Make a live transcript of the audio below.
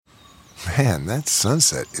Man, that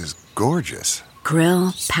sunset is gorgeous.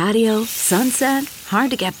 Grill, patio, sunset.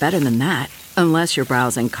 Hard to get better than that. Unless you're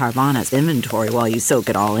browsing Carvana's inventory while you soak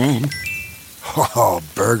it all in. Oh,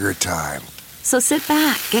 burger time. So sit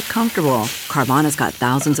back, get comfortable. Carvana's got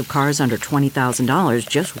thousands of cars under $20,000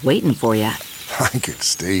 just waiting for you. I could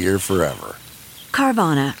stay here forever.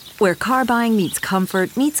 Carvana, where car buying meets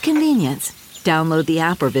comfort meets convenience. Download the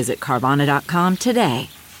app or visit Carvana.com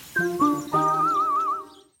today.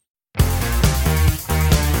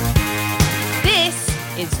 This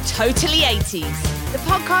is Totally 80s, the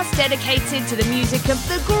podcast dedicated to the music of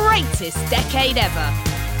the greatest decade ever.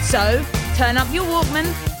 So, turn up your Walkman,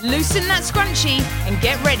 loosen that scrunchie, and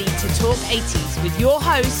get ready to talk 80s with your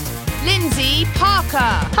host, Lindsay Parker.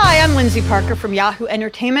 Hi, I'm Lindsay Parker from Yahoo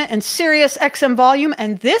Entertainment and Sirius XM Volume,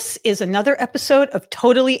 and this is another episode of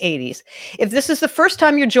Totally 80s. If this is the first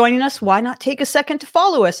time you're joining us, why not take a second to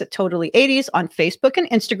follow us at Totally 80s on Facebook and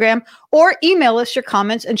Instagram, or email us your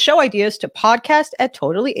comments and show ideas to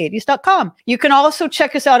podcast@totally80s.com. You can also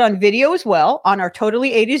check us out on video as well on our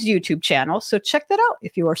Totally 80s YouTube channel, so check that out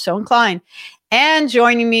if you are so inclined. And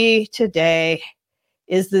joining me today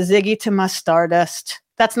is the Ziggy to my Stardust.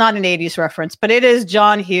 That's not an 80s reference, but it is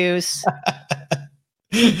John Hughes.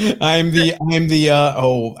 I'm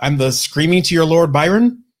the screaming to your Lord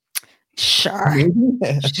Byron. Sure.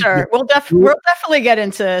 Sure. We'll definitely get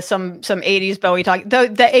into some 80s Bowie talk.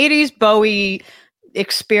 The 80s Bowie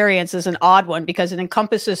experience is an odd one because it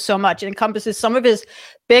encompasses so much. It encompasses some of his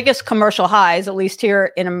biggest commercial highs, at least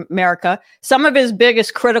here in America, some of his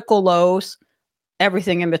biggest critical lows,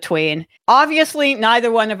 everything in between. Obviously,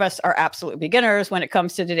 neither one of us are absolute beginners when it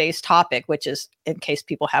comes to today's topic, which is, in case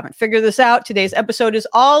people haven't figured this out, today's episode is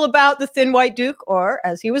all about the Thin White Duke, or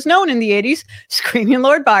as he was known in the 80s, Screaming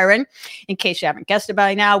Lord Byron. In case you haven't guessed it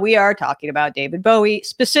by now, we are talking about David Bowie,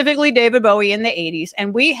 specifically David Bowie in the 80s,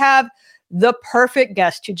 and we have the perfect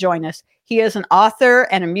guest to join us. He is an author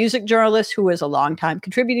and a music journalist who is a longtime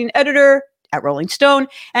contributing editor at Rolling Stone,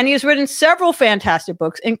 and he has written several fantastic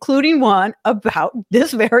books, including one about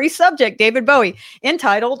this very subject, David Bowie,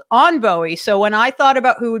 entitled On Bowie. So when I thought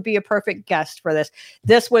about who would be a perfect guest for this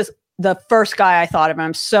was the first guy I thought of.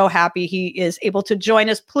 I'm so happy he is able to join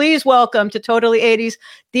us. Please welcome to Totally 80s,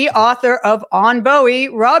 the author of On Bowie,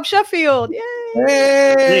 Rob Sheffield.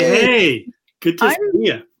 Yay! Hey, good to see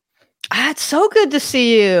you. It's so good to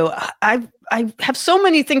see you. I have so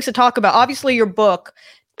many things to talk about. Obviously, your book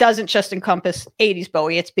doesn't just encompass 80s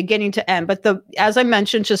Bowie, it's beginning to end. But as I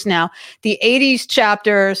mentioned just now, the 80s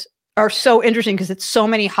chapters are so interesting because it's so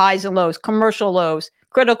many highs and lows, commercial lows,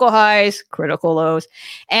 critical highs, critical lows.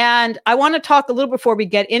 And I want to talk a little before we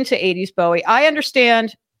get into 80s Bowie. I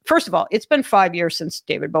understand, first of all, it's been 5 years since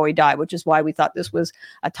David Bowie died, which is why we thought this was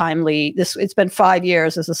a timely, it's been 5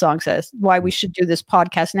 years, as the song says, why we should do this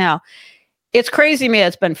podcast now. It's crazy to me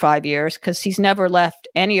it's been 5 years because he's never left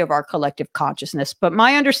any of our collective consciousness. But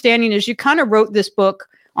my understanding is you kind of wrote this book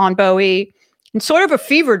on Bowie in sort of a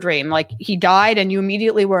fever dream. Like he died and you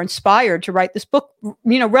immediately were inspired to write this book,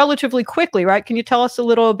 relatively quickly, right? Can you tell us a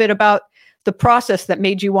little bit about the process that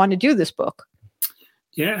made you want to do this book?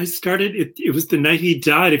 Yeah, I started, it was the night he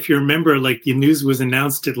died. If you remember, like the news was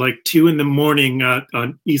announced at like 2 a.m.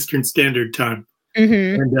 on Eastern Standard Time.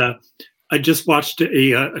 Mm-hmm. And I just watched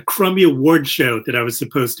a crummy award show that I was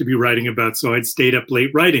supposed to be writing about, so I'd stayed up late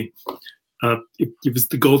writing. It was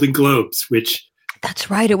the Golden Globes, which... That's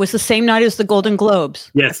right. It was the same night as the Golden Globes.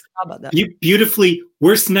 Yes. How about that? Beautifully,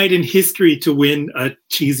 worst night in history to win a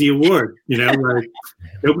cheesy award. Like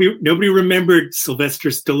nobody remembered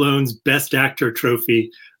Sylvester Stallone's Best Actor trophy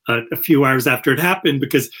a few hours after it happened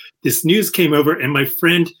because this news came over, and my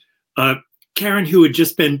friend Karen, who had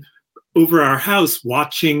just been over our house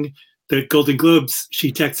watching the Golden Globes,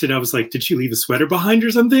 she texted, I was like, did she leave a sweater behind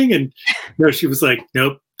or something? And no, she was like,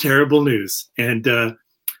 nope, terrible news. And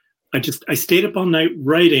I stayed up all night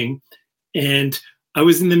writing, and I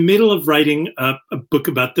was in the middle of writing a book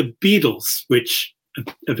about the Beatles, which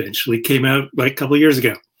eventually came out like a couple of years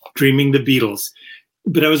ago, Dreaming the Beatles.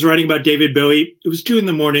 But I was writing about David Bowie. It was 2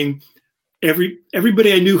 a.m.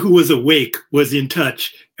 Everybody I knew who was awake was in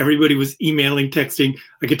touch. Everybody was emailing, texting.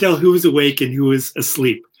 I could tell who was awake and who was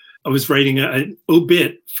asleep. I was writing an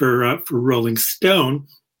obit for Rolling Stone,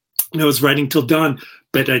 and I was writing till dawn.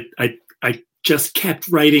 But I just kept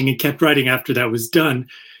writing after that was done.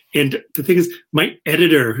 And the thing is, my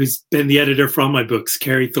editor, who's been the editor for all my books,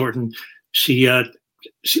 Carrie Thornton, she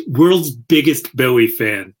world's biggest Bowie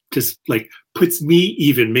fan, just like puts me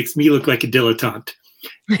even, makes me look like a dilettante,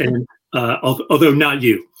 and although not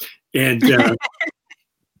you. And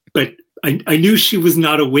but I knew she was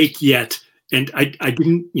not awake yet. And I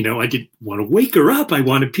didn't, I didn't want to wake her up. I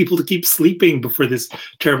wanted people to keep sleeping before this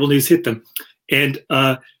terrible news hit them. And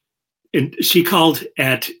she called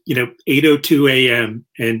at 8:02 a.m.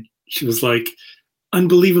 and she was like,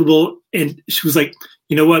 unbelievable. And she was like,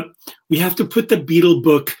 you know what? We have to put the Beatle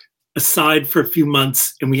book aside for a few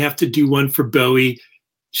months, and we have to do one for Bowie.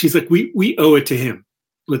 She's like, we owe it to him.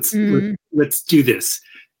 Let's do this.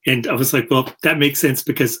 And I was like, well, that makes sense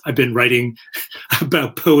because I've been writing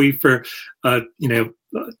about Bowie for,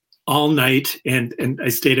 all night, and I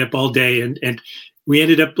stayed up all day, and we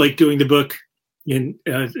ended up like doing the book in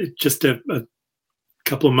just a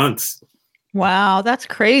couple of months. Wow, that's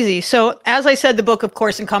crazy. So as I said, the book, of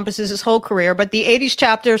course, encompasses his whole career, but the 80s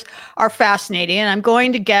chapters are fascinating. And I'm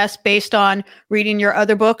going to guess, based on reading your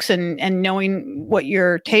other books and knowing what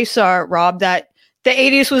your tastes are, Rob, that the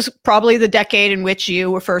 80s was probably the decade in which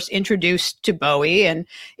you were first introduced to Bowie. And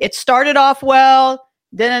it started off well,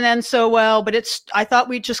 didn't end so well, but I thought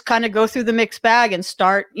we'd just kind of go through the mixed bag and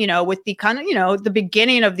start, with the kind of, the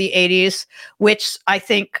beginning of the 80s, which I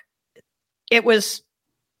think it was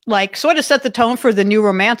like sort of set the tone for the new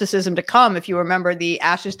romanticism to come. If you remember the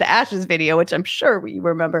Ashes to Ashes video, which I'm sure you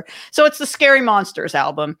remember. So it's the Scary Monsters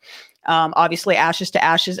album. Obviously Ashes to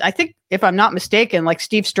Ashes. I think, if I'm not mistaken, like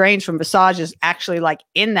Steve Strange from Visage is actually like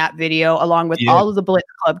in that video, along with all of the Blitz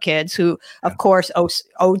Club kids who, of course,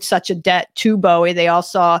 owed such a debt to Bowie. They all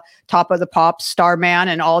saw Top of the Pops, Starman,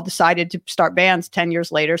 and all decided to start bands 10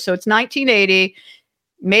 years later. So it's 1980.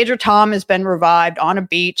 Major Tom has been revived on a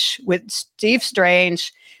beach with Steve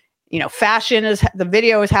Strange. Fashion the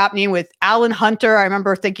video is happening with Alan Hunter. I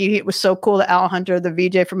remember thinking it was so cool that Alan Hunter, the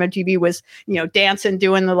VJ from MTV, was, dancing,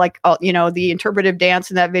 doing the the interpretive dance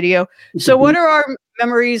in that video. So what are our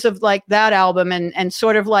memories of like that album and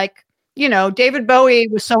sort of like, David Bowie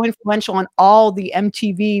was so influential on all the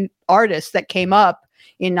MTV artists that came up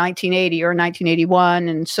in 1980 or 1981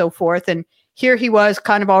 and so forth. And here he was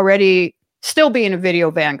kind of already still being a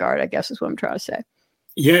video vanguard, I guess is what I'm trying to say.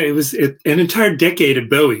 Yeah, it was an entire decade of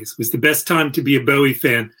Bowie's. It was the best time to be a Bowie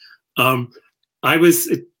fan. I was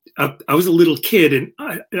a little kid, and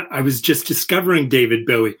I was just discovering David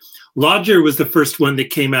Bowie. Lodger was the first one that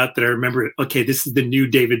came out that I remember. Okay, this is the new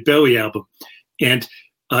David Bowie album, and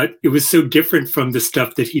it was so different from the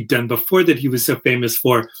stuff that he'd done before that he was so famous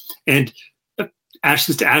for. And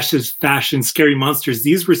Ashes to Ashes, Fashion, Scary Monsters,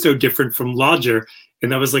 these were so different from Lodger,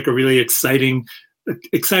 and that was like a really exciting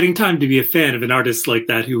time to be a fan of an artist like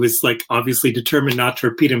that, who was like obviously determined not to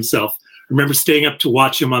repeat himself. I remember staying up to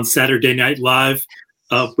watch him on Saturday Night Live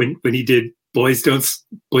when he did Boys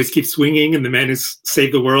Keep Swinging and The Man Who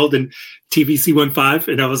Saved the World and TVC15,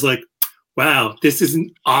 and I was like, wow, this is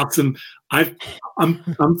awesome. I'm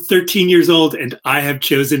 13 years old and I have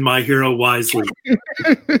chosen my hero wisely.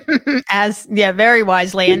 Very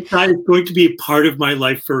wisely. And that is going to be a part of my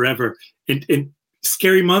life forever. And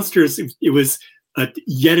Scary Monsters, it was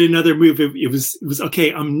yet another move. It was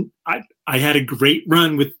okay. I had a great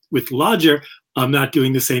run with Lodger. I'm not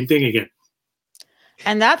doing the same thing again.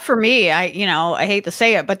 And that for me, I hate to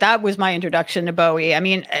say it, but that was my introduction to Bowie. I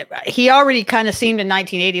mean, he already kind of seemed in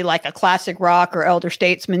 1980 like a classic rock or elder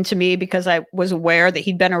statesman to me, because I was aware that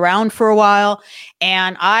he'd been around for a while.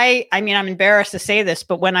 And I mean, I'm embarrassed to say this,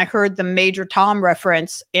 but when I heard the Major Tom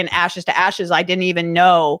reference in Ashes to Ashes, I didn't even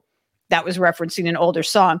know that was referencing an older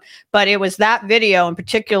song. But it was that video in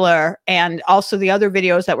particular, and also the other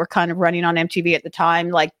videos that were kind of running on MTV at the time,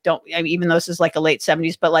 like even though this is like a late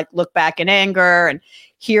 70s, but like Look Back in Anger and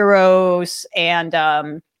Heroes, and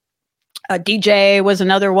DJ was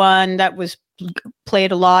another one that was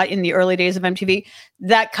played a lot in the early days of MTV.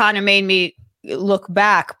 That kind of made me look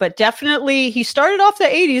back. But definitely he started off the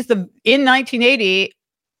 80s in 1980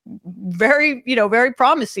 very, very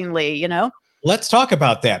promisingly, Let's talk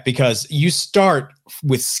about that, because you start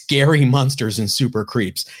with Scary Monsters and Super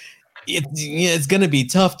Creeps. It's going to be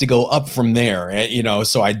tough to go up from there,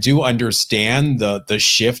 so I do understand the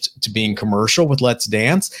shift to being commercial with Let's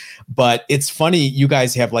Dance, but it's funny, you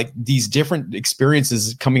guys have like these different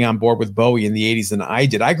experiences coming on board with Bowie in the 80s than I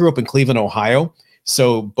did. I grew up in Cleveland, Ohio,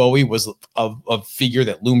 so Bowie was a figure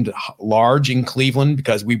that loomed large in Cleveland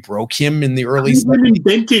because we broke him in the early 70s. Cleveland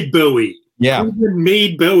invented Bowie. Yeah. Cleveland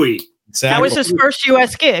made Bowie. Exactly. That was his first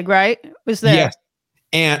US gig, right? Was there? Yes.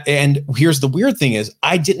 And here's the weird thing is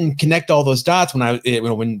I didn't connect all those dots when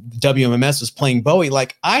WMMS was playing Bowie.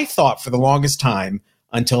 Like I thought for the longest time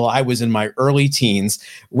until I was in my early teens,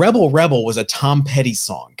 Rebel Rebel was a Tom Petty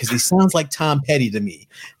song because he sounds like Tom Petty to me.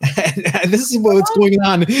 And this is what's going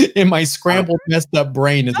on in my scrambled, messed up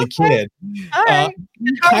brain as a kid. All right.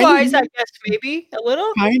 Guitar-wise, I guess maybe a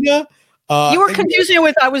little. Kinda. You were confusing it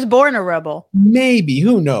with "I Was Born a Rebel." Maybe,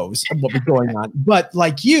 who knows what was going on? But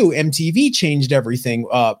like you, MTV changed everything.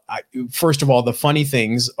 First of all, the funny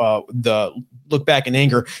things, the look back in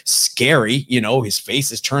anger, scary. His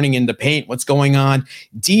face is turning into paint. What's going on?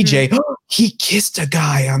 DJ, he kissed a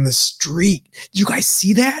guy on the street. Did you guys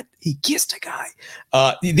see that? He kissed a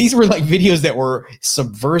guy. These were like videos that were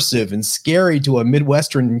subversive and scary to a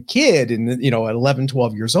Midwestern kid, and at 11,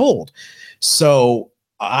 12 years old. So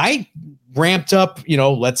I ramped up,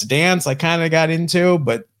 Let's Dance. I kind of got into,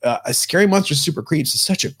 but A Scary Monster Super Creeps is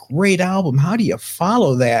such a great album. How do you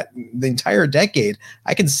follow that the entire decade?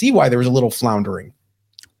 I can see why there was a little floundering.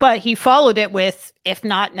 But he followed it with, if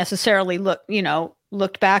not necessarily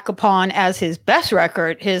looked back upon as his best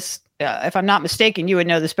record, his, if I'm not mistaken, you would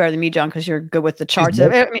know this better than me, John, because you're good with the charts.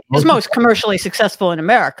 His most commercially successful in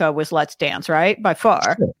America was Let's Dance, right? By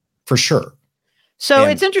far. For sure. So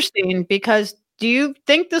it's interesting because do you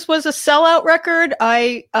think this was a sellout record?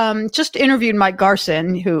 I just interviewed Mike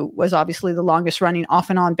Garson, who was obviously the longest running off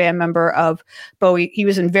and on band member of Bowie. He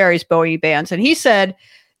was in various Bowie bands. And he said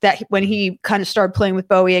that when he kind of started playing with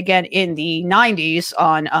Bowie again in the 90s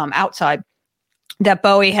on Outside, that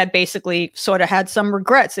Bowie had basically sort of had some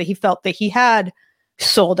regrets that he felt that he had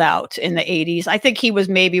sold out in the 80s. I think he was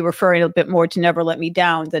maybe referring a bit more to Never Let Me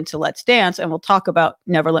Down than to Let's Dance. And we'll talk about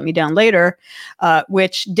Never Let Me Down later,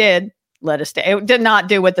 which did let us down. It did not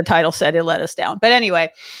do what the title said. It let us down. But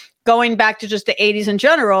anyway, going back to just the 80s in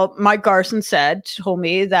general, Mike Garson told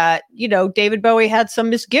me that, David Bowie had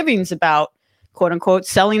some misgivings about, quote unquote,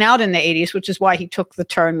 selling out in the 80s, which is why he took the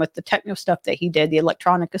turn with the techno stuff that he did, the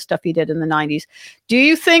electronica stuff he did in the 90s. Do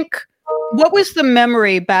you think, what was the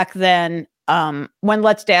memory back then when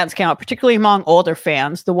Let's Dance came out, particularly among older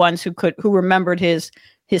fans, the ones who remembered his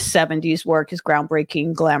 70s work, his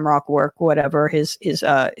groundbreaking glam rock work, whatever, his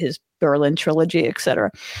Berlin trilogy, etc.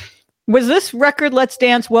 Was this record Let's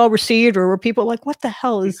Dance well received, or were people like, what the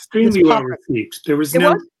hell is extremely well received? There was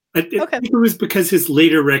I think it was because his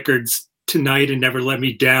later records, Tonight and Never Let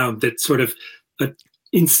Me Down, that sort of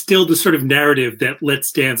instilled a sort of narrative that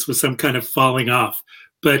Let's Dance was some kind of falling off.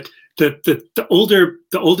 But the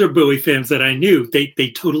older Bowie fans that I knew,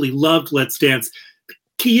 they totally loved Let's Dance. The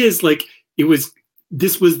key is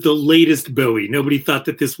this was the latest Bowie. Nobody thought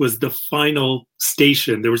that this was the final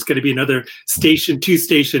station. There was going to be another station, 2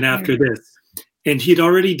 station after this. And he'd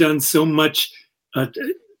already done so much,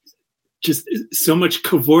 just so much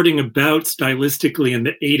cavorting about stylistically in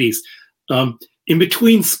the 80s. In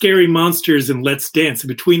between Scary Monsters and Let's Dance, in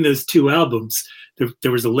between those 2 albums,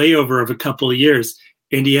 there was a layover of a couple of years.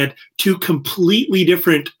 And he had 2 completely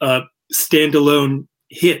different standalone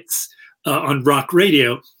hits on rock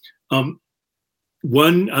radio.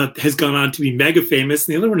 One has gone on to be mega famous,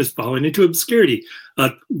 and the other one has fallen into obscurity.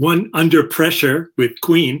 One, Under Pressure with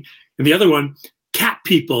Queen, and the other one, Cat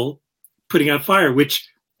People, Putting Out Fire, which...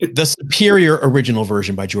 The superior original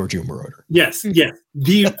version by George Moroder. Yes,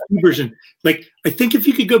 the version. Like, I think if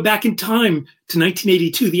you could go back in time to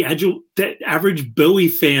 1982, the average Bowie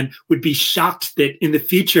fan would be shocked that in the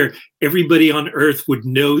future, everybody on Earth would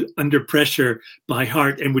know Under Pressure by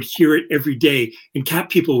heart and would hear it every day, and Cat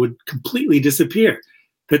People would completely disappear.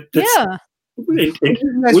 And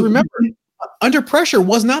you guys remember, Under Pressure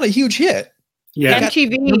was not a huge hit. Yeah,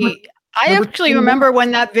 MTV. I actually remember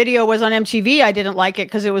when that video was on MTV. I didn't like it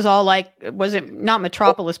because it was all like, was it not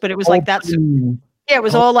Metropolis, but it was like that's it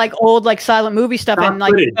was all like old like silent movie stuff, and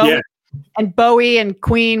like Bowie and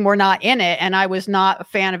Queen were not in it, and I was not a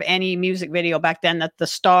fan of any music video back then. That the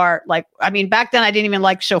star, like, I mean, back then I didn't even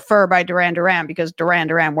like Chauffeur by Duran Duran because Duran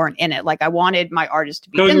Duran weren't in it. Like, I wanted my artist to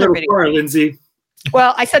be in the video. Lindsay.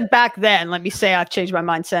 Well, I said back then. Let me say I've changed my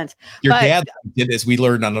mind since. Your dad did this. We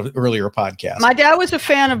learned on an earlier podcast. My dad was a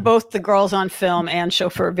fan of both the Girls on Film and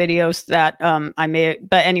Chauffeur videos that I made.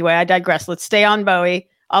 But anyway, I digress. Let's stay on Bowie.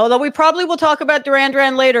 Although we probably will talk about Duran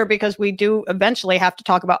Duran later because we do eventually have to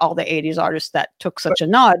talk about all the 80s artists that took such a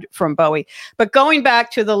nod from Bowie. But going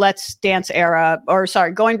back to the Let's Dance era,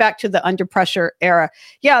 going back to the Under Pressure era.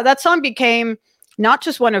 Yeah, that song became not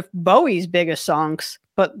just one of Bowie's biggest songs,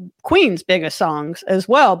 but Queen's biggest songs as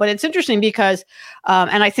well. But it's interesting because,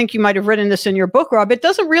 and I think you might have written this in your book, Rob, it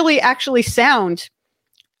doesn't really actually sound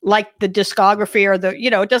like the discography or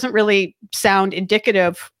it doesn't really sound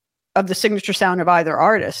indicative of the signature sound of either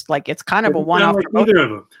artist. Like, it's kind of a one-off. Like either of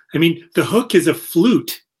them. I mean, the hook is a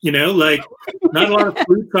flute, like not a lot of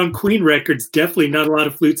flutes on Queen records, definitely not a lot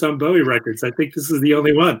of flutes on Bowie records. I think this is the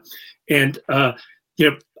only one. And,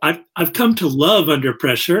 I've come to love Under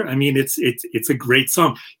Pressure. I mean, it's a great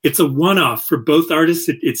song. It's a one-off for both artists.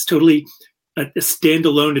 It's totally a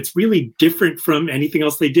standalone. It's really different from anything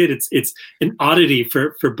else they did. It's an oddity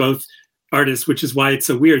for both artists, which is why it's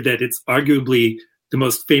so weird that it's arguably the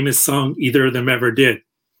most famous song either of them ever did.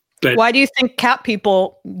 But why do you think Cat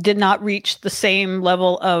People did not reach the same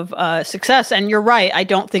level of success? And you're right. I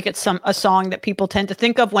don't think it's a song that people tend to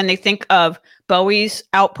think of when they think of Bowie's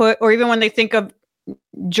output, or even when they think of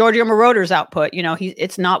Giorgio Moroder's output. You know,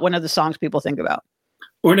 it's not one of the songs people think about.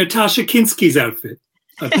 Or Natasha Kinski's output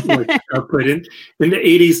in the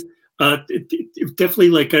 80s. Definitely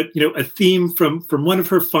like a theme from one of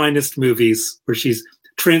her finest movies, where she's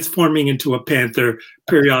transforming into a panther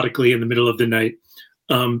periodically in the middle of the night.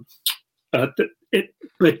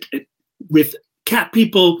 With Cat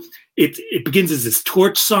People, it begins as this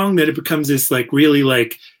torch song, that it becomes this like really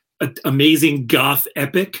like amazing goth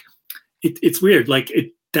epic. It's weird. Like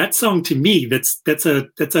that song to me, that's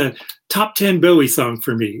a top 10 Bowie song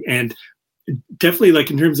for me, and definitely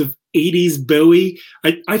like in terms of 80s Bowie,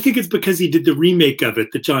 I think it's because he did the remake of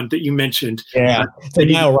it that you mentioned. Yeah, the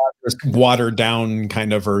Nile Rodgers watered down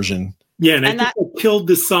kind of version. Yeah, and I think that killed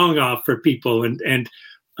the song off for people,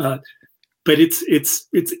 but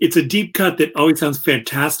it's a deep cut that always sounds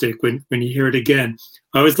fantastic when you hear it again.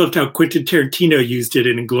 I always loved how Quentin Tarantino used it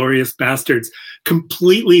in *Inglourious Bastards*,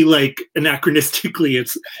 completely like anachronistically.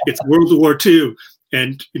 It's World War II,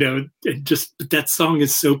 and that song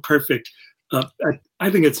is so perfect. I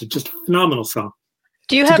think it's just a phenomenal song.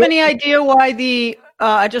 Do you have any idea why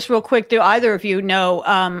just real quick, do either of you know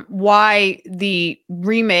why the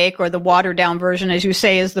remake or the watered down version, as you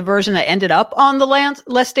say, is the version that ended up on the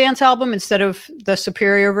Let's Dance album instead of the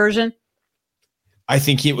superior version? I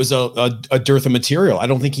think it was a dearth of material. I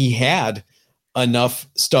don't think he had enough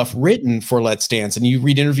stuff written for Let's Dance. And you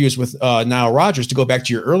read interviews with Nile Rodgers, to go back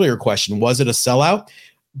to your earlier question, was it a sellout?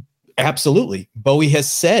 Absolutely. Bowie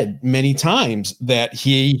has said many times that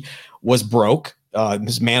he was broke.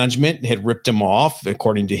 His management had ripped him off.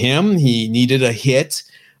 According to him, he needed a hit.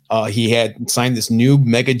 He had signed this new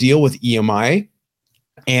mega deal with EMI,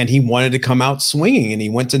 and he wanted to come out swinging. And he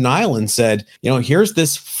went to Nile and said, here's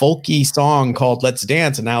this folky song called Let's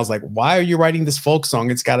Dance. And I was like, why are you writing this folk song?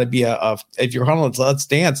 It's got to be if you're calling it Let's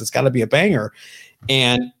Dance, it's got to be a banger.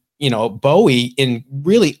 And, Bowie, in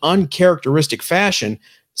really uncharacteristic fashion,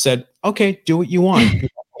 said, okay, do what you want.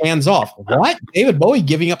 Hands off. What? David Bowie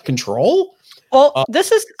giving up control? Well,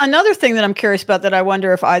 this is another thing that I'm curious about that I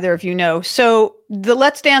wonder if either of you know. So the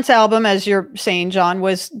Let's Dance album, as you're saying, John,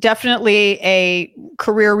 was definitely a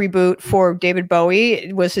career reboot for David Bowie.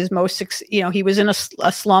 It was his most, he was in a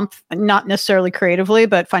slump, not necessarily creatively,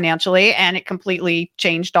 but financially, and it completely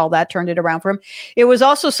changed all that, turned it around for him. It was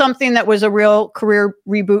also something that was a real career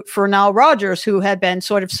reboot for Nile Rodgers, who had been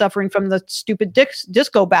sort of suffering from the stupid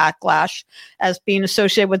disco backlash as being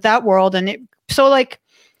associated with that world. And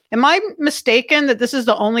am I mistaken that this is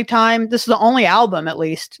the only album, at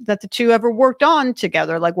least, that the two ever worked on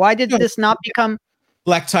together? Like, why did this not become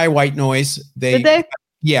Black Tie, White Noise? Did they?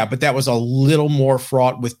 Yeah, but that was a little more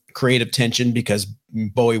fraught with creative tension because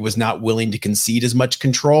Bowie was not willing to concede as much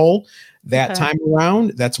control that time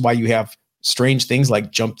around. That's why you have strange things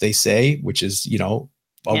like Jump They Say, which is, a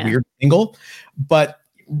weird single. But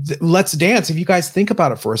Let's Dance, if you guys think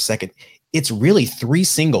about it for a second, it's really 3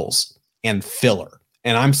 singles and filler.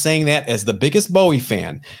 And I'm saying that as the biggest Bowie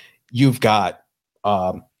fan. You've got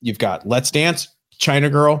Let's Dance, China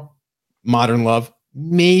Girl, Modern Love,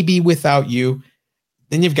 Maybe Without You.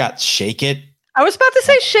 Then you've got Shake It. I was about to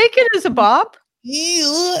say Shake It is a bop.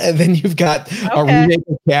 And then you've got a remake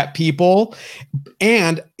of Cat People.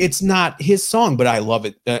 And it's not his song, but I love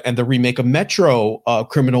it. And the remake of Metro,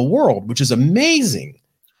 Criminal World, which is amazing.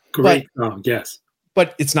 Great song, yes.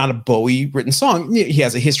 But it's not a Bowie written song. He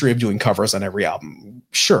has a history of doing covers on every album.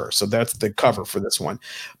 Sure. So that's the cover for this one.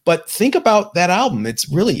 But think about that album. It's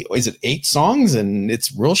really, is it 8 songs, and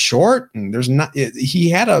it's real short, and he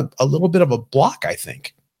had a little bit of a block, I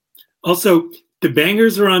think. Also, the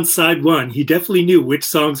bangers are on side 1. He definitely knew which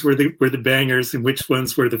songs were the bangers and which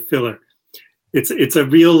ones were the filler. It's a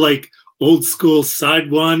real like old school side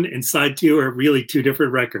 1 and side 2 are really 2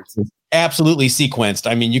 different records. Absolutely sequenced.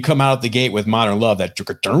 I mean, you come out of the gate with Modern Love, that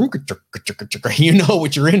you know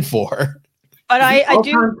what you're in for. But I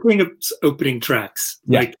do think of opening tracks.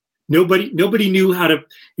 Yeah. Like nobody knew how to,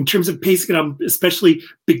 in terms of pacing it up, especially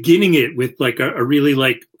beginning it with like a really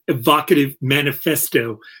like evocative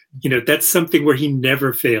manifesto. That's something where he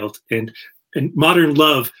never failed. And Modern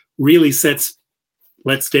Love really sets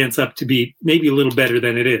Let's Dance up to be maybe a little better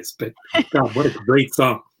than it is. But God, what a great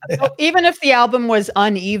song. Even if the album was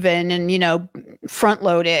uneven and, front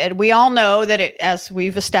loaded, we all know that as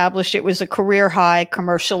we've established, it was a career high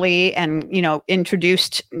commercially and,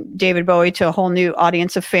 introduced David Bowie to a whole new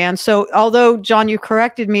audience of fans. So although, John, you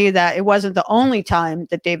corrected me that it wasn't the only time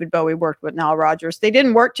that David Bowie worked with Nile Rodgers, they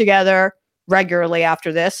didn't work together regularly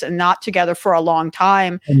after this and not together for a long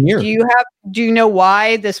time. Do you know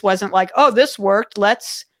why this wasn't like, oh, this worked,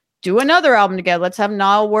 let's do another album together, let's have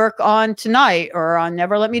Nile work on Tonight or on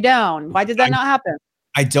Never Let Me Down? Why did that not happen?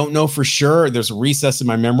 I don't know for sure. There's a recess in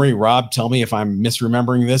my memory. Rob, tell me if I'm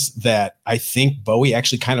misremembering this, that I think Bowie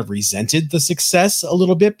actually kind of resented the success a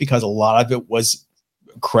little bit because a lot of it was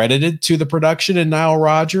credited to the production and Nile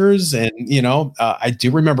Rodgers. And, I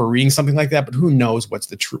do remember reading something like that, but who knows what's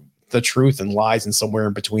the truth and lies and somewhere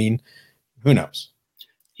in between. Who knows?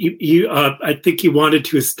 I think he wanted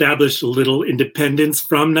to establish a little independence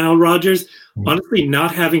from Nile Rodgers. Mm-hmm. Honestly,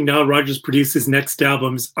 not having Nile Rodgers produce his next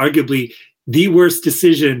album is arguably the worst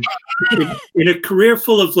decision in a career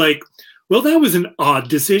full of that was an odd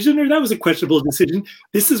decision or that was a questionable decision.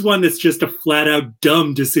 This is one that's just a flat out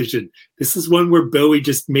dumb decision. This is one where Bowie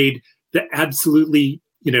just made the absolutely,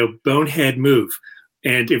 bonehead move.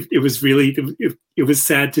 And it was really, it was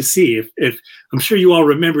sad to see. If I'm sure you all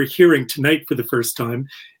remember hearing Tonight for the first time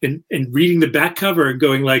and reading the back cover and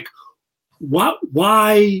going what,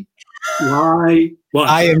 why? I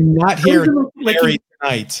am not hearing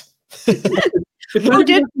Tonight.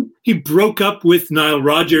 He broke up with Nile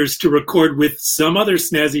Rodgers to record with some other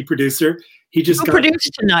snazzy producer. Who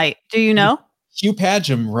produced Tonight? Do you know? Hugh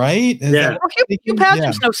Padgham, right? Yeah. Hugh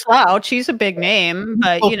Padgham's no slouch. He's a big name,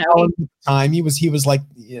 but at the time he was like,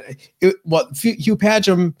 Hugh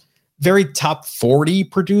Padgham, very top 40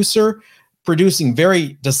 producer, producing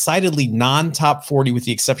very decidedly non-top 40 with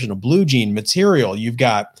the exception of Blue Jean material. You've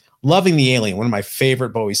got Loving the Alien, one of my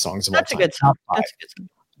favorite Bowie songs of all time. That's a good song.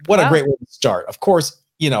 What a great way to start. Of course,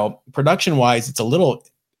 production wise, it's a little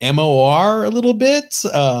MOR a little bit,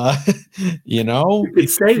 You could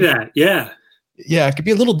say that. Yeah. Yeah. It could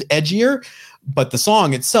be a little edgier, but the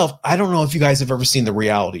song itself, I don't know if you guys have ever seen the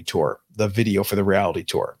reality tour, the video for the reality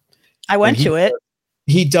tour. I went to it.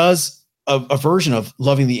 He does a version of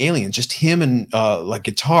Loving the Alien, just him and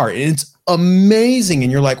guitar. And it's amazing.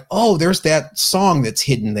 And you're like, oh, there's that song that's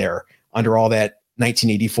hidden there under all that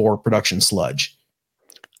 1984 production sludge.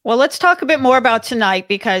 Well, let's talk a bit more about Tonight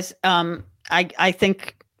because I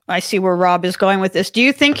think I see where Rob is going with this. Do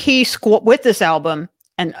you think with this album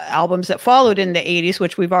and albums that followed in the 80s,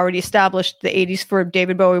 which we've already established the 80s for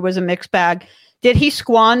David Bowie was a mixed bag, did he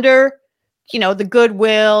squander, the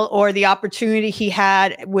goodwill or the opportunity he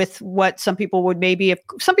had with what some people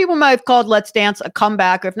might have called Let's Dance a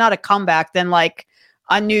comeback, or if not a comeback, then like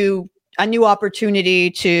a new opportunity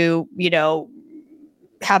to,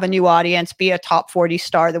 have a new audience, be a top 40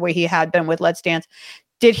 star the way he had been with Let's Dance.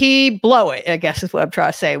 Did he blow it, I guess is what I'm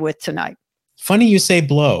trying to say with Tonight? Funny you say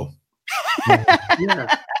blow.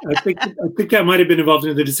 Yeah. I think that might have been involved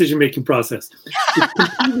in the decision-making process. It's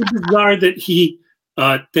completely bizarre that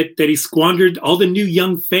he squandered all the new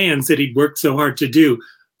young fans that he'd worked so hard to do.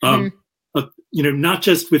 Not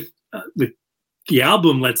just with the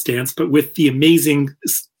album Let's Dance, but with the amazing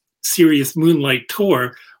Serious Moonlight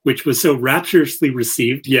tour, which was so rapturously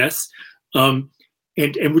received, yes, and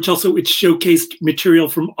which also it showcased material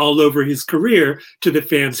from all over his career to the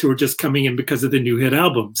fans who were just coming in because of the new hit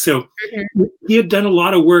album. So he had done a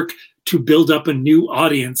lot of work to build up a new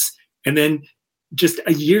audience, and then just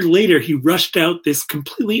a year later, he rushed out this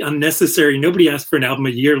completely unnecessary, nobody asked for an album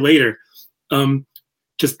a year later,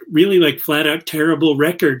 just really flat out terrible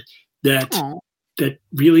record that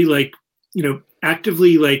really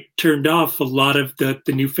actively turned off a lot of the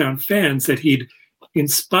newfound fans that he'd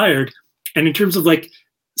inspired. And in terms of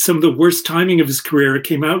some of the worst timing of his career, it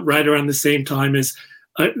came out right around the same time as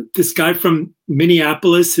this guy from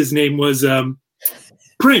Minneapolis. His name was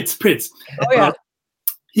Prince. Oh yeah.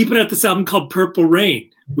 He put out this album called Purple Rain,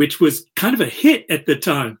 which was kind of a hit at the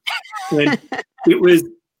time. And it was,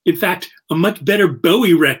 in fact, a much better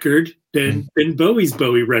Bowie record than Bowie's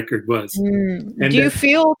Bowie record was. And do you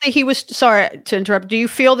feel that he was, sorry to interrupt, do you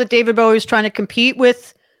feel that David Bowie was trying to compete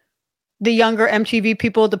with the younger MTV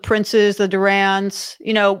people, the Princes, the Durans?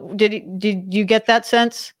 Did you get that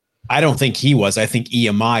sense? I don't think he was. I think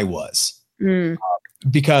EMI was.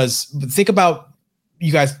 Because think about,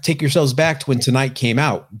 you guys take yourselves back to when Tonight came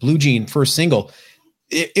out. Blue Jean, first single,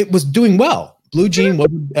 it was doing well. Blue Jean was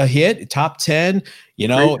a hit, top 10,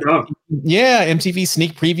 MTV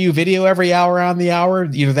sneak preview video every hour on the hour,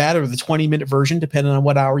 either that or the 20-minute version, depending on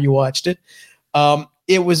what hour you watched it.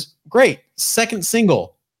 It was great. Second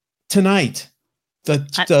single, Tonight,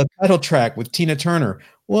 the title track with Tina Turner.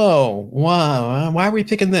 Whoa, wow! Why are we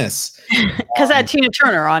picking this? Because I had Tina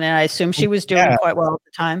Turner on it. I assume she was doing quite well at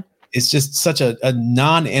the time. It's just such a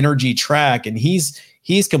non-energy track, and he's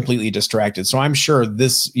completely distracted. So I'm sure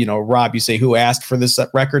this, Rob, you say who asked for this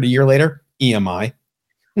record a year later? EMI.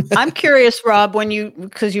 I'm curious, Rob,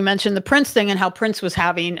 because you mentioned the Prince thing and how Prince was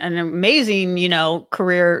having an amazing,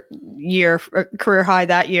 career high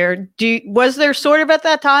that year. Was there sort of at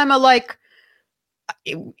that time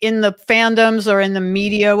in the fandoms or in the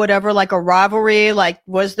media, whatever, like a rivalry? Like,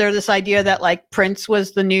 was there this idea that like Prince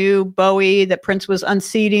was the new Bowie, that Prince was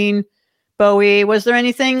unseating Bowie? Was there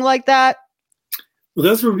anything like that? Well,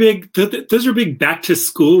 those were big. Those were big back to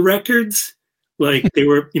school records. Like they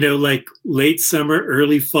were, like late summer,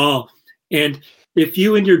 early fall. And if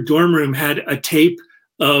you in your dorm room had a tape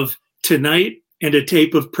of Tonight and a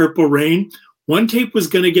tape of Purple Rain, one tape was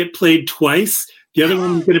going to get played twice. The other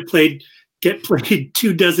one was going to get played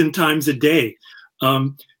 24 times a day.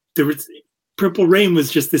 Purple Rain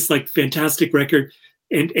was just this like fantastic record.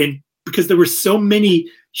 And because there were so many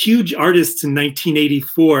huge artists in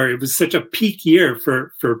 1984, it was such a peak year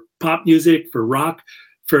for pop music, for rock,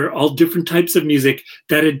 for all different types of music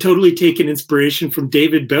that had totally taken inspiration from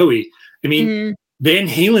David Bowie. I mean, Van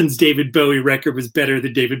Halen's David Bowie record was better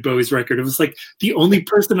than David Bowie's record. It was like the only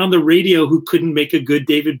person on the radio who couldn't make a good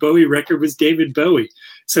David Bowie record was David Bowie.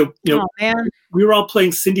 So, we were all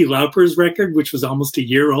playing Cyndi Lauper's record, which was almost a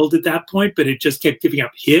year old at that point, but it just kept giving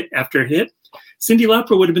up hit after hit. Cyndi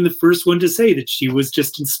Lauper would have been the first one to say that she was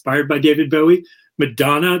just inspired by David Bowie.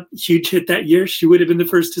 Madonna, huge hit that year. She would have been the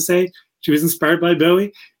first to say she was inspired by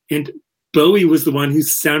Bowie. And Bowie was the one who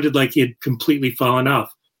sounded like he had completely fallen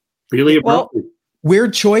off. Really abruptly.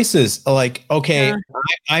 Weird choices. Like, okay,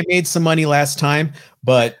 I made some money last time,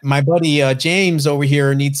 but my buddy James over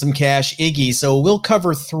here needs some cash, Iggy. So we'll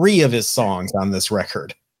cover 3 of his songs on this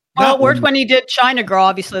record. Well, it worked when he did China Girl.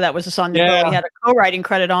 Obviously, that was a song that Bowie had a co-writing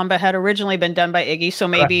credit on, but had originally been done by Iggy. So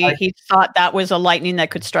maybe he thought that was a lightning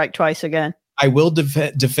that could strike twice again. I will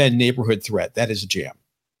defend Neighborhood Threat. That is a jam.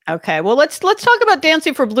 Okay, well, let's talk about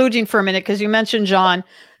Dancing for Blue Jean for a minute, because you mentioned, John,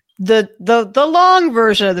 the long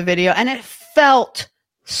version of the video, and it felt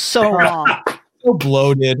so long. So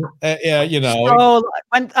bloated, So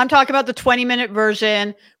when I'm talking about the 20-minute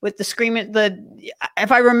version with the screaming,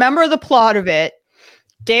 if I remember the plot of it,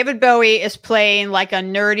 David Bowie is playing like a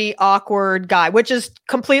nerdy, awkward guy, which is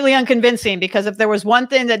completely unconvincing, because if there was one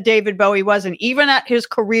thing that David Bowie wasn't, even at his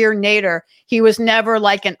career nadir, he was never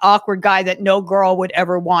like an awkward guy that no girl would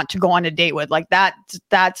ever want to go on a date with. Like that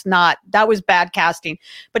was bad casting.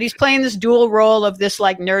 But he's playing this dual role of this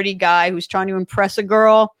like nerdy guy who's trying to impress a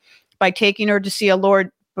girl by taking her to see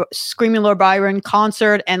a Screaming Lord Byron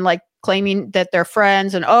concert and like claiming that they're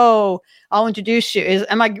friends, and I'll introduce you.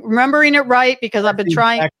 Am I remembering it right? Because I've been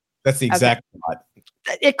trying. That's the exact plot.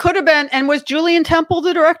 It could have been. And was Julian Temple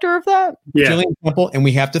the director of that? Yeah, Julian Temple, and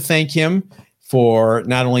we have to thank him for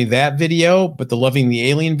not only that video, but the Loving the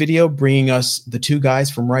Alien video, bringing us the 2 guys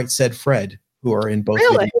from Right Said Fred, who are in both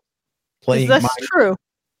videos, playing. That's true.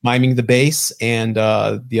 Miming the bass, and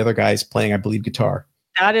the other guys playing, I believe, guitar.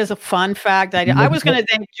 That is a fun fact. I was going to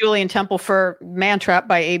thank Julian Temple for Man Trap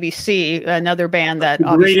by ABC, another band that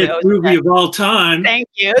obviously greatest movie of all time. Thank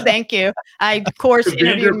you. I, of course,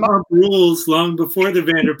 interviewed Vanderpump Rules long before the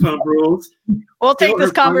Vanderpump Rules. We'll take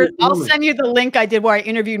this conversation. I'll send you the link I did where I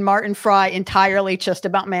interviewed Martin Fry entirely just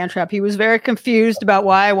about Man Trap. He was very confused about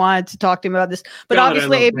why I wanted to talk to him about this. But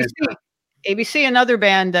obviously, ABC, another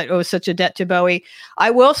band that owes such a debt to Bowie.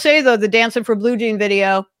 I will say, though, the Dancing for Blue Jean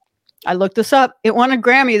video, I looked this up. It won a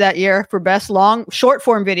Grammy that year for best short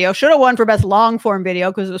form video. Should have won for best long form video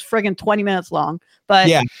because it was friggin' 20 minutes long. But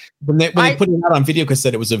yeah, when they put it out on video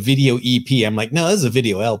cassette, it was a video EP. I'm like, no, this is a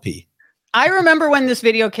video LP. I remember when this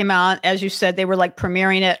video came out, as you said, they were like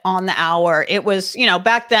premiering it on the hour. It was,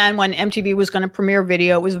 back then when MTV was going to premiere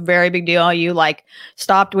video, it was a very big deal. You like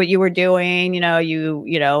stopped what you were doing.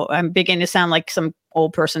 I'm beginning to sound like some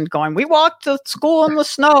old person going, we walked to school in the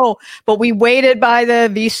snow, but we waited by the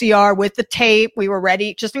VCR with the tape. We were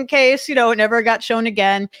ready just in case, it never got shown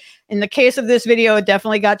again. In the case of this video, it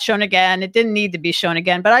definitely got shown again. It didn't need to be shown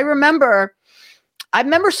again, but I remember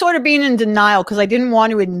sort of being in denial because I didn't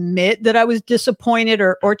want to admit that I was disappointed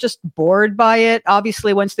or just bored by it.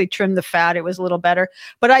 Obviously, once they trimmed the fat, it was a little better.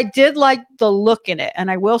 But I did like the look in it. And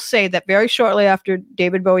I will say that very shortly after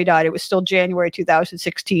David Bowie died, it was still January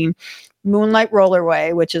 2016, Moonlight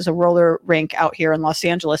Rollerway, which is a roller rink out here in Los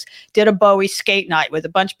Angeles, did a Bowie skate night with a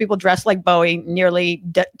bunch of people dressed like Bowie, nearly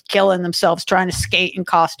killing themselves trying to skate in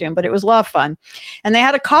costume. But it was a lot of fun. And they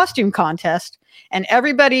had a costume contest. And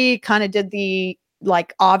everybody kind of did the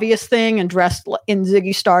like obvious thing and dressed in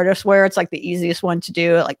Ziggy Stardust wear. It's like the easiest one to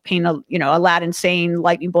do, like paint a, Aladdin Sane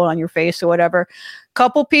lightning bolt on your face or whatever.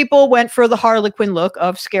 Couple people went for the Harlequin look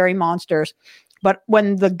of Scary Monsters. But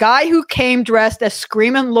when the guy who came dressed as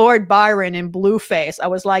Screaming Lord Byron in Blueface, I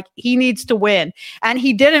was like, he needs to win. And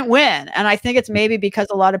he didn't win. And I think it's maybe because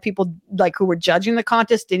a lot of people like who were judging the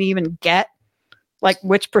contest didn't even get like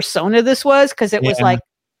which persona this was. Cause it was like,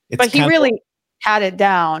 but he really had it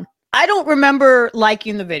down. I don't remember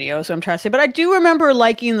liking the video, so I'm trying to say, but I do remember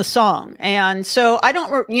liking the song. And so I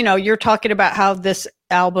don't, you're talking about how this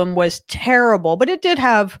album was terrible, but it did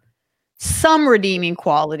have some redeeming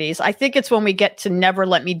qualities. I think it's when we get to Never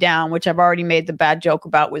Let Me Down, which I've already made the bad joke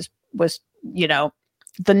about was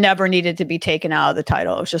the never needed to be taken out of the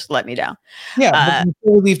title. It was just Let Me Down. Yeah. But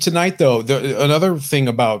before we leave tonight, though, another thing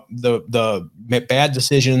about the bad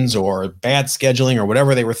decisions or bad scheduling or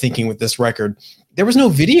whatever they were thinking with this record, there was no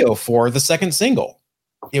video for the second single.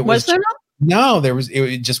 Was there no? No,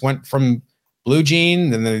 it just went from Blue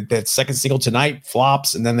Jean, and then that second single Tonight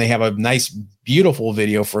flops, and then they have a nice, beautiful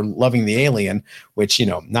video for Loving the Alien, which,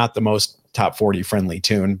 not the most top 40 friendly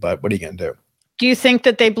tune, but what are you going to do? Do you think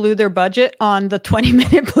that they blew their budget on the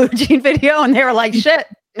 20-minute Blue Jean video and they were like, shit,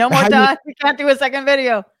 no more time. We can't do a second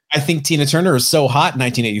video. I think Tina Turner is so hot in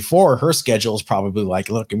 1984. Her schedule is probably like,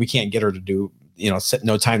 look, and we can't get her to do,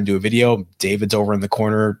 no time to do a video. David's over in the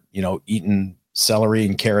corner, eating celery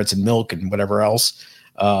and carrots and milk and whatever else,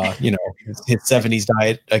 his 70s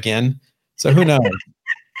diet again. So who knows?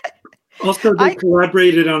 Also, they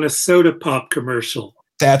collaborated on a soda pop commercial.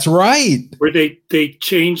 That's right. Where they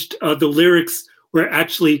changed the lyrics, where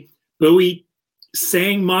actually Bowie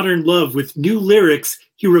sang Modern Love with new lyrics.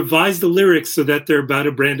 He revised the lyrics so that they're about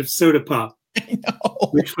a brand of soda pop. I know.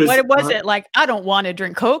 Which was, what was it? Like, I don't want to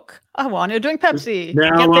drink Coke. I want to drink Pepsi.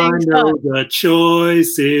 Now I know the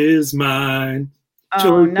choice is mine.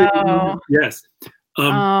 Oh, no. Yes.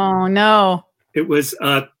 Oh, no. It was,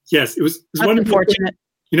 yes, it was That's unfortunate.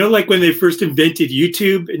 Like when they first invented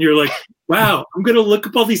YouTube and you're like, wow, I'm going to look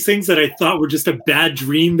up all these things that I thought were just a bad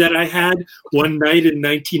dream that I had one night in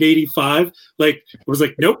 1985. Like, I was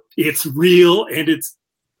like, nope, it's real. And it's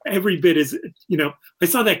every bit as, I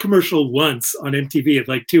saw that commercial once on MTV at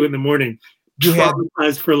like 2 a.m.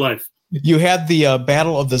 Traumatized for life. You had the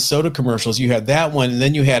Battle of the Soda commercials. You had that one. And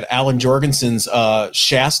then you had Alan Jorgensen's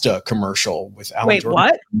Shasta commercial with Alan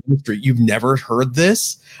Jorgensen. What? You've never heard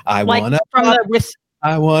this? I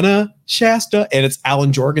wanna Shasta, and it's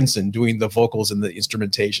Alan Jorgensen doing the vocals and the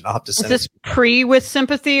instrumentation. I'll have to send Is this pre With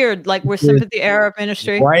Sympathy or like with Sympathy era of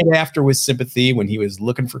Ministry? Right after With Sympathy, when he was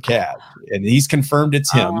looking for Cab, and he's confirmed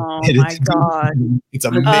it's him. Oh my god! It's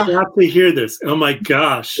amazing. I have to hear this. Oh my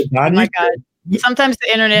gosh! Oh my god! Sometimes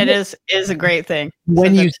the internet is a great thing.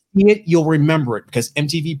 When you see it, you'll remember it because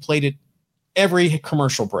MTV played it every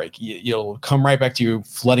commercial break. You'll come right back to you,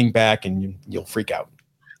 flooding back, and you'll freak out.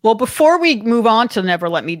 Well, before we move on to Never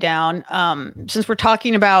Let Me Down, since we're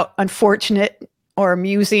talking about unfortunate or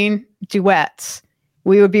amusing duets,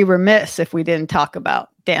 we would be remiss if we didn't talk about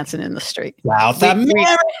Dancing in the Street. South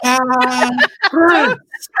America!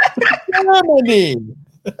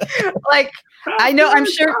 Like, I know, I'm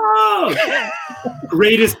sure.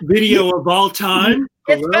 Greatest video of all time.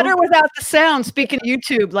 It's better without the sound. Speaking of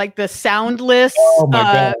YouTube, like the soundless. Oh my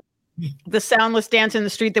God. The soundless Dance in the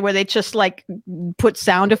Street, where they just like put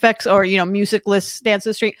sound effects or musicless Dance in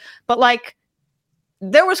the Street, but like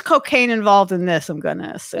there was cocaine involved in this. I'm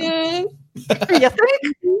gonna assume. You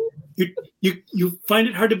think? You find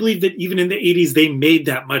it hard to believe that even in the 80s they made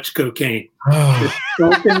that much cocaine.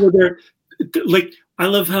 Like, I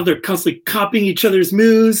love how they're constantly copying each other's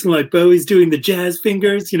moves, and like Bowie's doing the jazz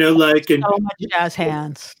fingers, and so much jazz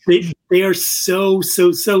hands. They are so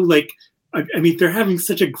like. I mean, they're having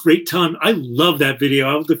such a great time. I love that video.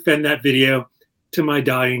 I will defend that video to my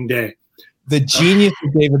dying day. The genius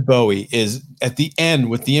of David Bowie is at the end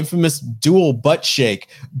with the infamous dual butt shake.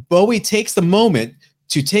 Bowie takes the moment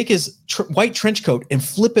to take his white trench coat and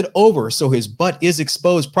flip it over so his butt is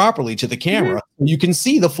exposed properly to the camera. Mm-hmm. You can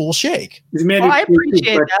see the full shake. I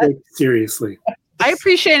appreciate that. Seriously. I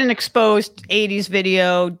appreciate an exposed 80s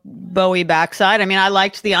video Bowie backside. I mean, I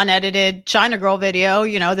liked the unedited China Girl video,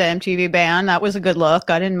 the MTV band. That was a good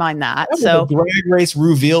look. I didn't mind that. That was a drag race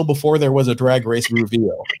reveal before there was a drag race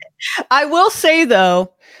reveal. I will say,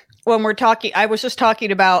 though, when we're talking, I was just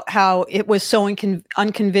talking about how it was so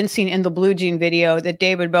unconvincing in the Blue Jean video that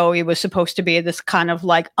David Bowie was supposed to be this kind of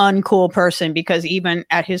like uncool person, because even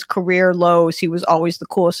at his career lows, he was always the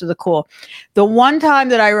coolest of the cool. The one time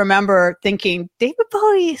that I remember thinking, David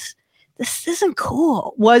Bowie's, this isn't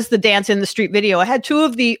cool, was the Dance in the Street video. I had two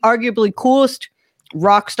of the arguably coolest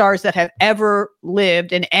rock stars that have ever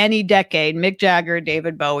lived in any decade, Mick Jagger,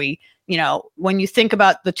 David Bowie. You know, when you think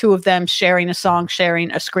about the two of them sharing a song,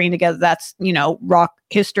 sharing a screen together, that's, you know, rock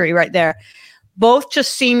history right there. Both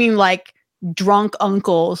just seeming like drunk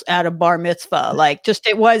uncles at a bar mitzvah. Like, just,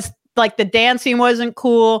 it was like the dancing wasn't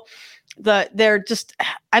cool. They're just,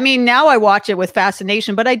 I mean, now I watch it with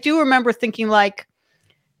fascination, but I do remember thinking like,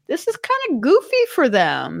 this is kind of goofy for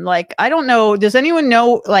them. Like, I don't know. Does anyone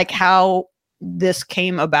know like how this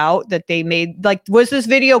came about, that they made, like, was this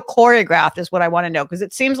video choreographed is what I want to know. Cause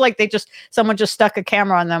it seems like someone just stuck a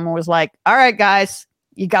camera on them and was like, all right, guys,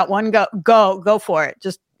 you got one, go for it.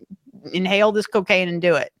 Just inhale this cocaine and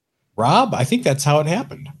do it. Rob, I think that's how it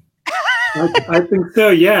happened. I think so.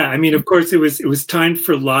 Yeah. I mean, of course it was timed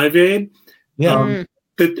for Live Aid. Yeah.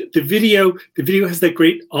 The video has that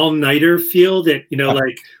great all-nighter feel that, you know,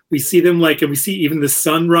 like we see them like, and we see even the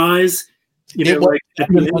sunrise, you know, like at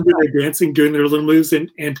the end when they're dancing, doing their little moves.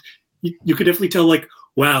 And you could definitely tell like,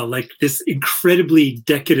 wow, like this incredibly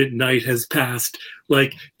decadent night has passed.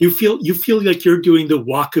 Like you feel like you're doing the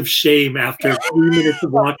walk of shame after 3 minutes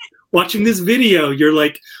of watching this video. You're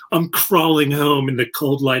like, I'm crawling home in the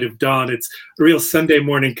cold light of dawn. It's a real Sunday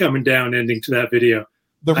morning coming down ending to that video.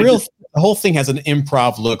 The whole thing has an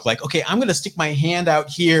improv look. Like, okay, I'm going to stick my hand out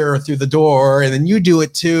here through the door, and then you do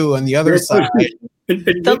it too on the other side. And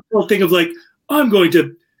the whole thing of like, I'm going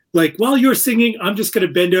to, like, while you're singing, I'm just going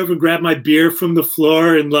to bend over and grab my beer from the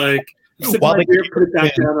floor and like sip my beer, put it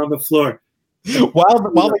back down on the floor. While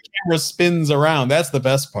the camera spins around, that's the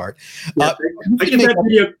best part. Yeah, I get that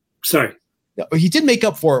video. Sorry, he did make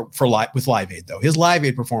up for with Live Aid though. His Live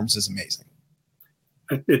Aid performance is amazing.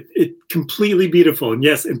 It completely beautiful. And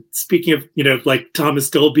yes, and speaking of, you know, like Thomas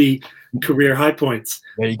Dolby career high points.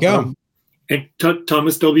 There you go. And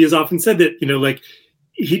Thomas Dolby has often said that, you know, like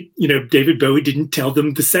David Bowie didn't tell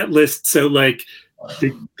them the set list. So like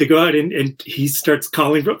they go out and he starts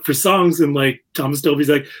calling for songs, and like Thomas Dolby's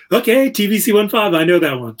like, okay, TVC15, I know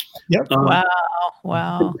that one. Yep.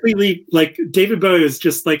 Wow. Completely, like David Bowie is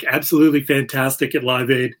just like absolutely fantastic at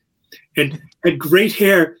Live Aid and had great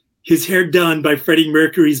hair. His hair done by Freddie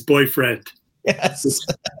Mercury's boyfriend. Yes.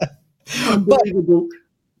 Unbelievable.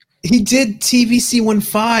 But he did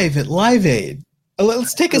TVC15 at Live Aid.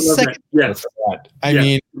 Let's take a second. Yes. I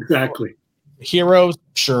mean, exactly. Heroes,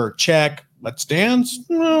 sure, check. Let's Dance,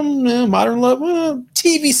 Modern Love,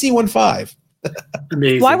 TVC15.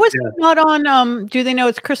 Amazing. Why was he not on Do They Know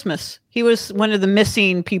It's Christmas? He was one of the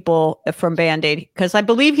missing people from Band Aid, because I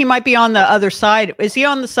believe he might be on the other side. Is he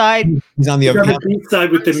on the side? He's on the other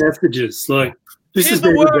side with the messages. Like, this is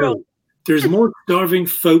the world. There's more starving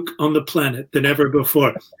folk on the planet than ever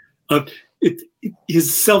before.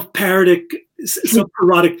 His self-parodic,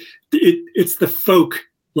 it's the folk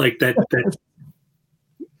like that.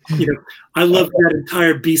 You know, I love that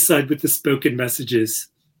entire B-side with the spoken messages.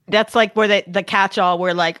 That's like where the catch-all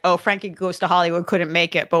where like, oh, Frankie Goes to Hollywood couldn't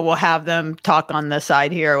make it, but we'll have them talk on the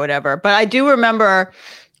side here or whatever. But I do remember,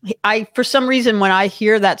 for some reason, when I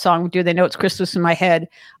hear that song, Do They Know It's Christmas, in my head,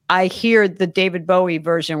 I hear the David Bowie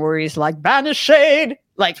version where he's like, banish shade,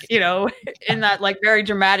 like, you know, in that like very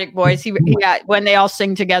dramatic voice. He when they all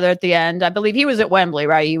sing together at the end. I believe he was at Wembley,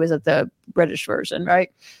 right? He was at the British version,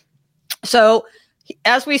 right? So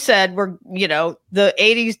as we said, the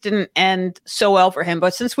 80s didn't end so well for him,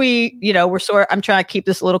 but since I'm trying to keep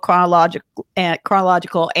this a little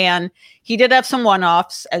chronological, and he did have some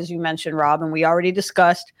one-offs, as you mentioned, Rob, and we already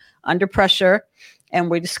discussed Under Pressure, and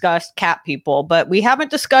we discussed Cat People, but we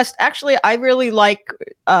haven't discussed, actually, I really like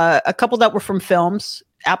a couple that were from films,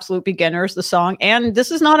 Absolute Beginners, the song, and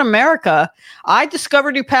This Is Not America. I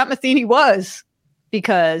discovered who Pat Metheny was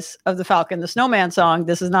because of the Falcon the Snowman song,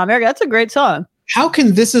 This Is Not America. That's a great song. How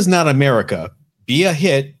can This Is Not America be a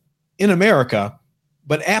hit in America,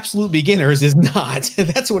 but Absolute Beginners is not?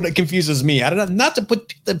 That's what confuses me. I don't know, not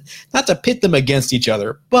to pit them against each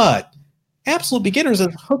other, but Absolute Beginners is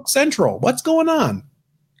hook central. What's going on?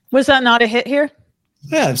 Was that not a hit here?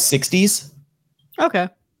 Yeah, 60s. Okay.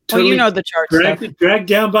 Totally, well, you know the charts. Dragged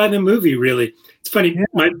down by the movie, really. It's funny.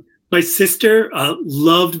 Yeah. My sister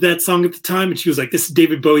loved that song at the time, and she was like, this is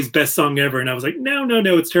David Bowie's best song ever. And I was like, no,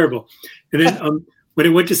 it's terrible. And then when I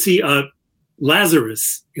went to see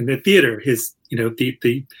Lazarus in the theater, his,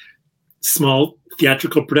 the small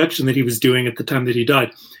theatrical production that he was doing at the time that he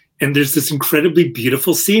died. And there's this incredibly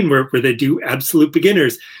beautiful scene where they do Absolute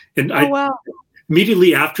Beginners. And wow.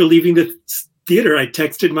 Immediately after leaving the theater, I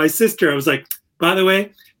texted my sister. I was like, by the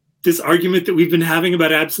way, this argument that we've been having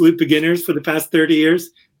about Absolute Beginners for the past 30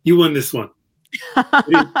 years, you won this one.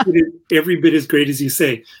 It is every bit as great as you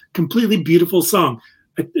say. Completely beautiful song.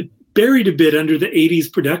 buried a bit under the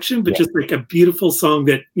 80s production, but just like a beautiful song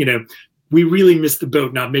that, we really missed the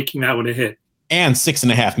boat not making that one a hit. And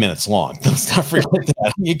 6.5 minutes long. Let's not forget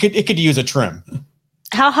that. It could use a trim.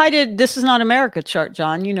 How high did This Is Not America chart,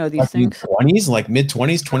 John? You know these things. 20s, like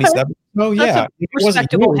mid-20s, 27. Oh, yeah. It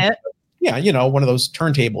respectable hit. Yeah, one of those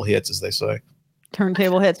turntable hits, as they say.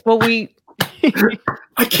 Turntable hits. Well,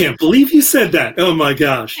 I can't believe you said that. Oh, my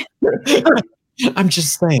gosh. I'm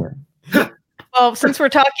just saying. Well, since we're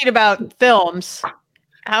talking about films,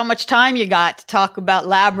 how much time you got to talk about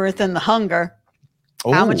Labyrinth and The Hunger?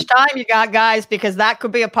 How much time you got, guys? Because that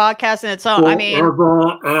could be a podcast in its own.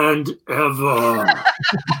 Forever and ever.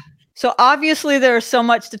 So obviously there's so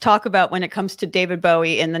much to talk about when it comes to David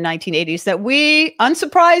Bowie in the 1980s that we,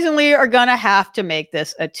 unsurprisingly, are going to have to make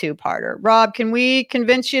this a two-parter. Rob, can we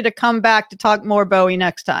convince you to come back to talk more Bowie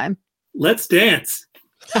next time? Let's dance.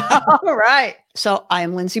 All right. So I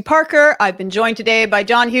am Lindsay Parker. I've been joined today by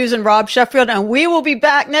John Hughes and Rob Sheffield, and we will be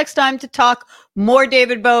back next time to talk more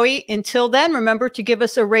David Bowie. Until then, remember to give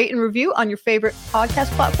us a rate and review on your favorite podcast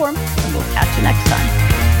platform, and we'll catch you next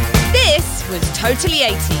time. This was Totally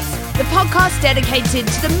 80s, the podcast dedicated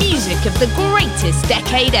to the music of the greatest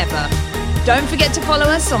decade ever. Don't forget to follow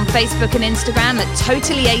us on Facebook and Instagram at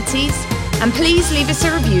Totally 80s, and please leave us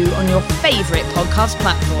a review on your favorite podcast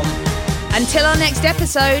platform. Until our next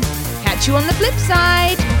episode, catch you on the flip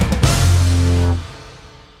side.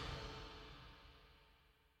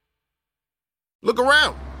 Look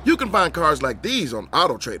around. You can find cars like these on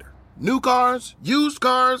AutoTrader. New cars, used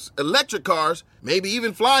cars, electric cars, maybe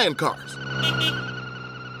even flying cars.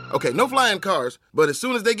 Okay, no flying cars, but as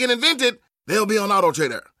soon as they get invented, they'll be on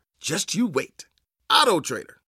AutoTrader. Just you wait. AutoTrader.